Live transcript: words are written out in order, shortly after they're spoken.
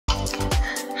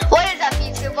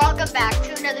welcome back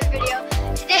to another video.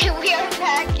 Today we are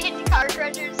back in Car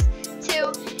Crushers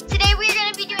 2. Today we are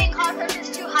going to be doing Car Crushers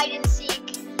 2 hide and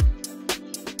seek.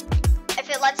 If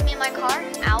it lets me in my car.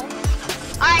 Ow.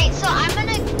 Alright, so I'm going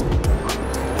to...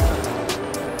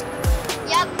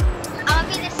 Yep, I'm going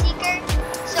to be the seeker.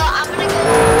 So I'm going to go...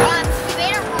 we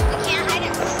made a rule. We can't hide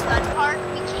in Stud Park.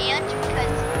 We can't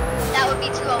because that would be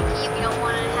too OP. We don't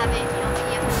want to have it, be up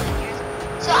for years.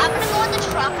 So I'm going to go in the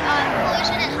truck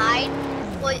collision and hide.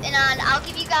 Well, and I'll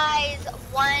give you guys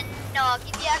I'll give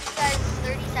you guys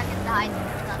 30 seconds to hide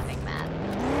since it's not a big map.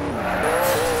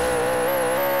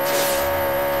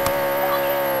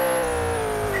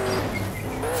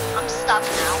 I'm stuck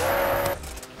now.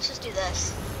 Let's just do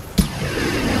this.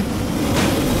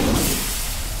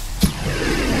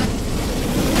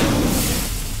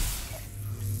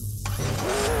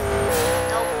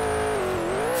 Nope.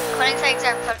 Coding sites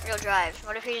are front wheel drive.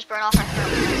 What if we just burn off our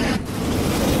front wheels?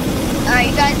 Alright,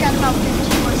 you guys got about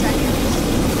 15 more seconds.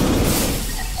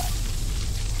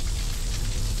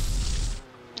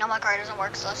 No, my car doesn't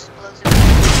work, so let's just blow zoom.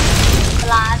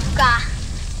 Alaska.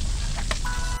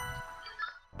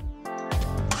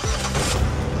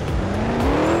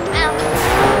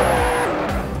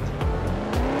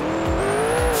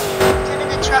 Set in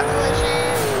the truck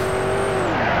collision.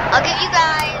 I'll give you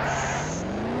guys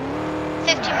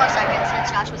 15 more seconds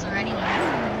since Josh wasn't ready.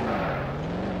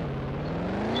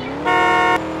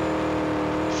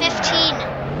 15.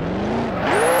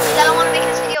 Because I don't want to make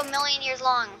this video a million years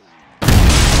long.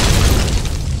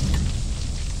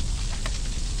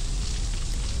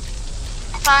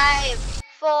 5,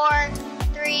 4,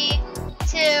 3,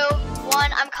 2,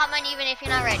 1. I'm coming even if you're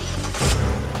not ready.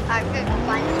 Alright, we're gonna go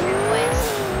find this weird boys.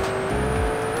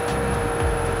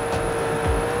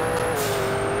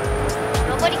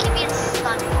 Nobody can be in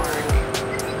Stun Park.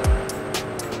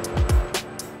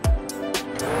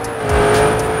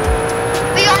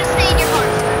 We gotta stay in your car,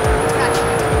 sir. Gotcha.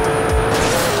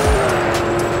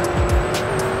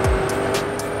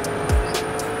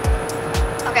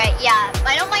 Okay, yeah.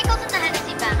 I know Michael's in the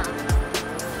Hennessy Venom.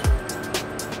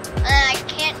 And then I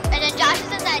can't, and then Josh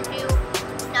is in that new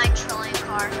 9 trillion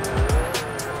car.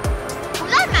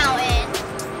 Who's that mountain?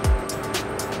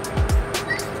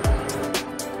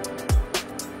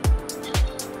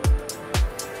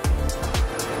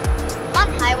 I'm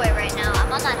on highway right now.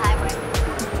 I'm on that highway.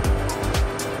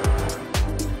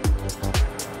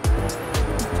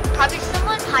 Probably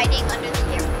someone hiding under the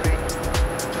airport.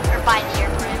 Or by the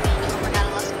airport, I mean. Oh my god, I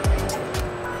lost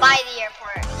something. By the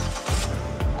airport.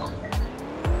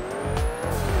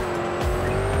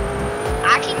 I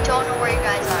actually don't know where you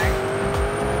guys are.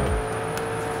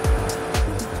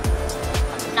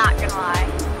 I'm not gonna lie.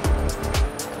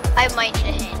 I might need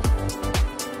a hint.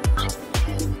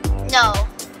 No.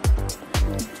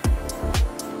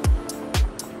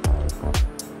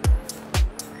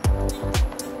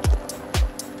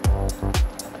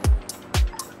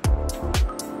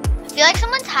 I feel like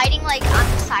someone's hiding like on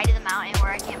the side of the mountain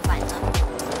where I can't find them.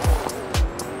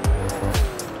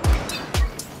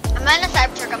 I'm in a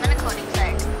Cybertruck, I'm in a coding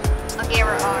seg. Okay,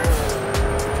 we're R.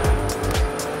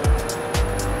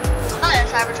 I'm not in a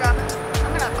Cybertruck,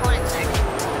 I'm in a coding seg.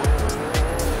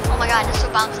 Oh my god, it's so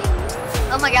bouncy.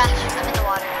 Oh my gosh, I'm in the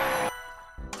water.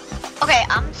 Okay,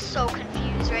 I'm so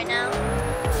confused right now.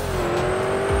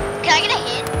 Can I get a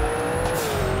hint?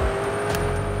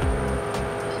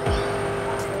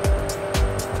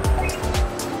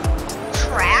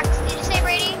 Tracks? Did you say,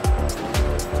 Brady?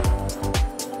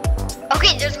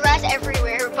 Okay, there's grass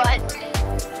everywhere, but...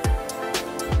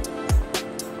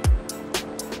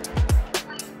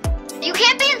 You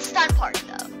can't be in Stun Park,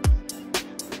 though.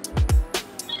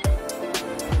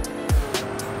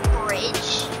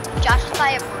 Bridge? Josh is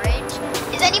by a bridge?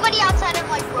 Is anybody outside of,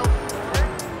 like, row 4?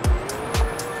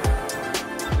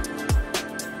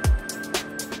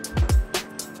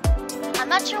 I'm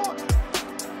not sure...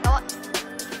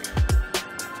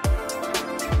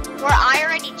 Where I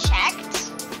already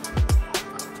checked.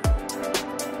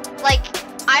 Like,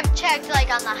 I've checked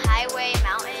like on the highway,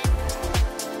 mountain.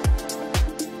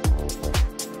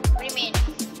 What do you mean?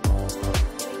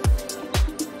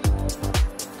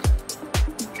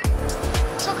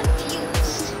 I'm so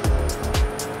confused.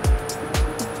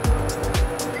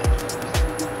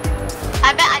 I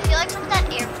feel like someone's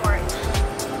at airport.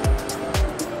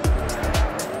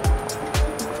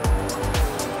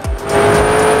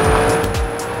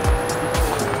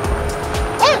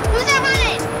 Who's that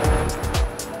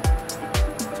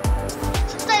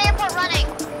running?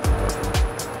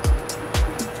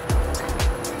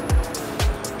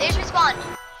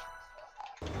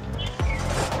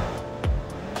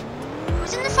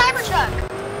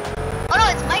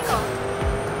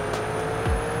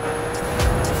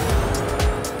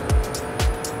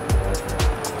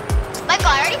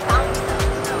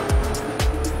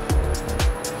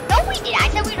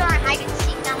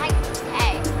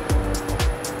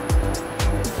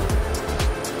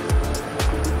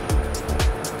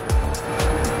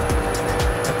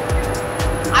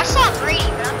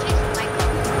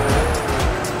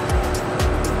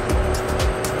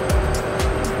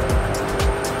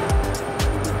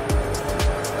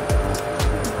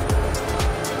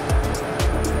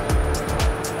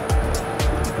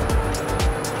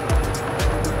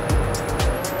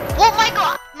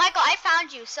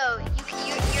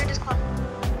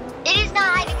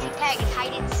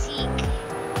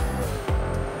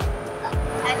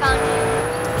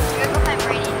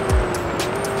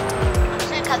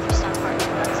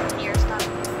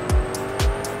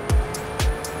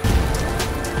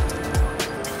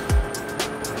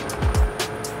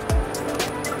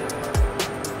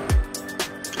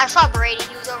 I saw Brady.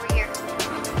 He was over here.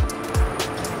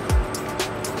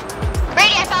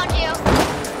 Brady, I found you.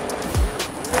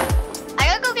 I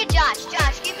gotta go get Josh.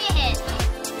 Josh, give me a hint.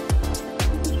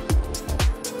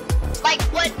 Like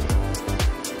what?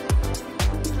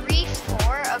 3,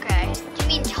 4? Okay. Do you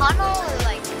mean tunnel or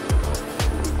like?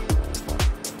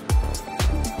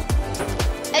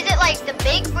 Is it like the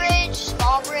big bridge,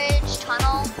 small bridge,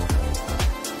 tunnel?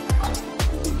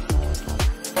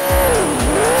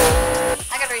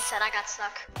 I gotta reset, I got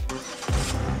stuck.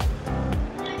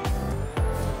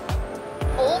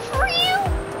 Over you?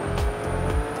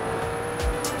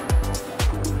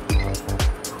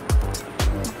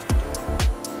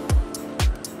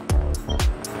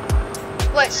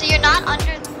 What, so you're not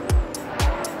under?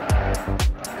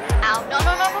 Ow, no, no,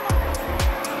 no, no, no.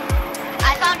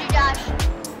 I found you, Josh.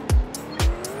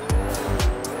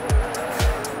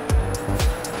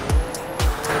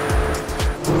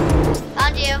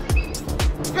 Found you.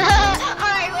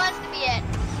 Alright, who wants to be it?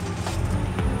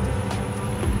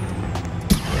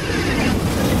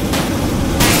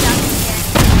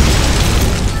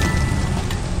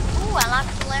 Ooh, I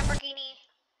unlocked the Lamborghini.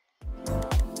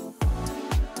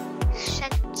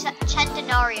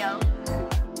 Centenario.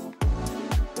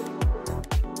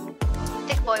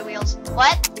 Thick boy wheels.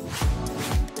 What?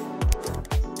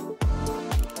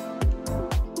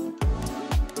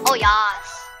 Oh, yas.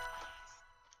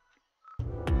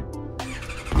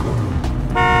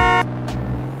 I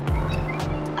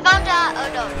found oh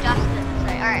no, Justin.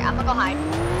 Sorry. Alright, I'm gonna go hide.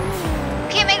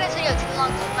 Can't make this video too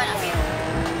long, so it might not be able to.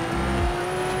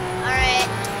 Alright.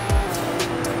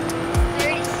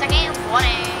 30-second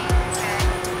warning. Okay.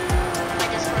 My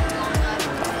Discord is blowing up.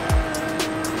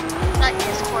 Not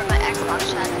Discord, my Xbox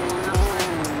chat is blowing up. Sorry.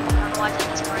 I don't know why it's on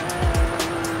Discord.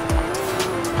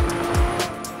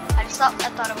 I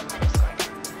thought it was my Discord.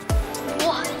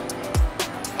 What?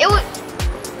 It was.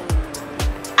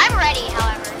 I'm ready,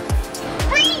 however.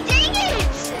 Brady, dang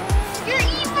it! You're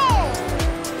evil!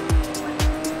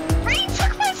 Brady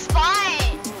took my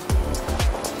spot!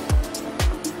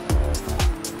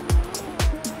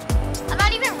 I'm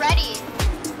not even ready.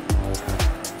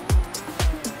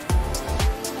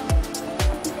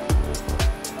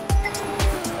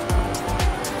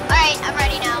 Alright, I'm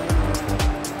ready now.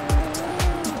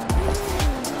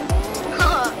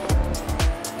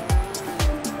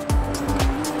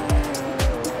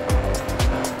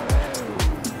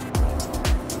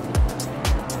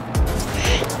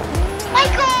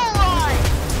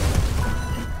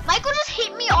 Michael just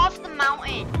hit me off the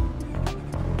mountain.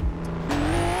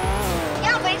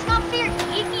 Yeah, but it's not fair.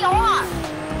 He hit me off.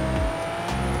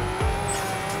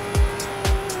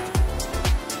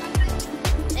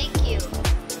 Thank you.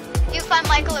 If you find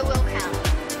Michael, it will count.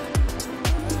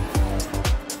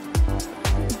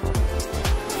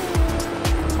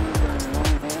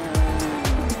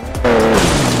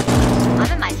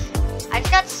 I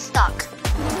just got stuck.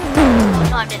 Oh,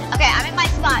 no, I didn't. Okay, I'm in my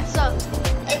spot. So,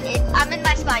 I'm in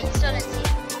my spot. You still didn't see it.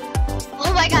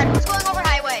 Oh my god, who's going over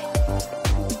highway?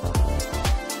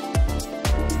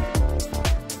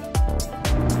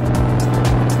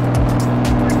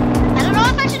 I don't know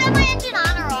if I should have my engine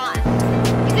on or off.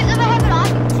 Because if I have it off,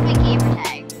 you can see my gamer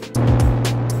tag.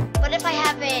 But if I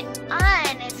have it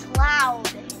on, it's loud.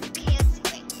 You can't see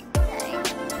my gamer tag.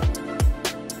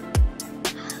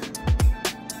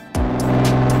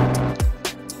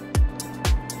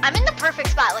 I'm in the perfect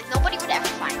spot, like nobody would ever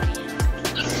find me.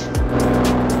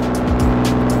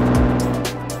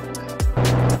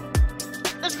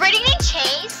 Was Brady getting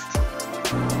chased?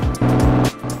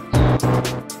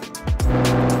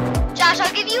 Josh,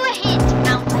 I'll give you a hint.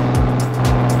 Mountain.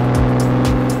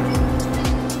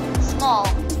 Small.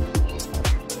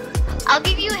 I'll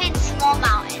give you a hint. Small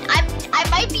mountain. I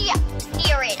might be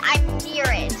near it. I'm near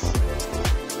it.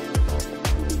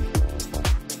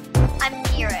 I'm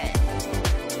near it.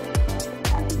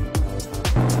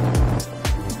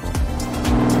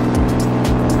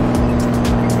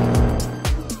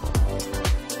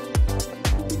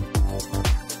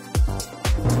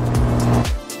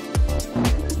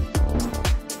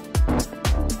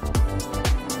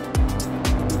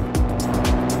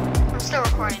 Still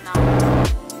recording though.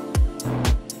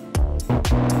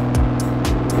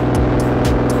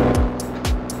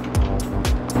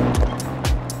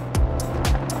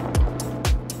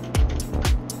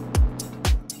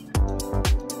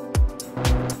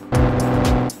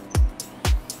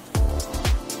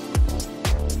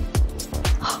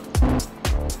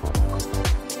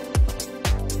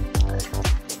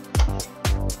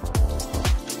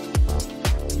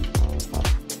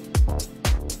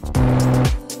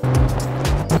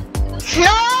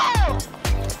 No!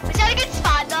 Is that a good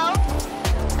spot though?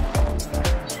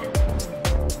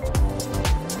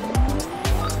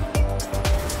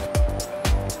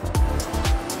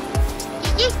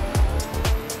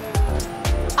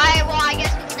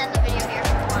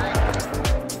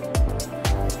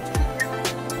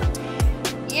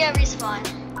 get respawn.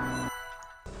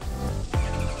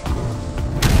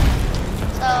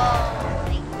 So,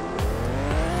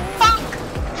 bonk!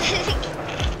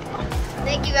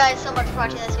 Thank you guys so much for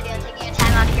watching this video and taking your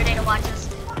time out of your day to watch this.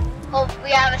 Hope we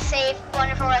have a safe,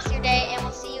 wonderful rest of your day, and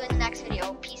we'll see you in the next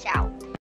video. Peace.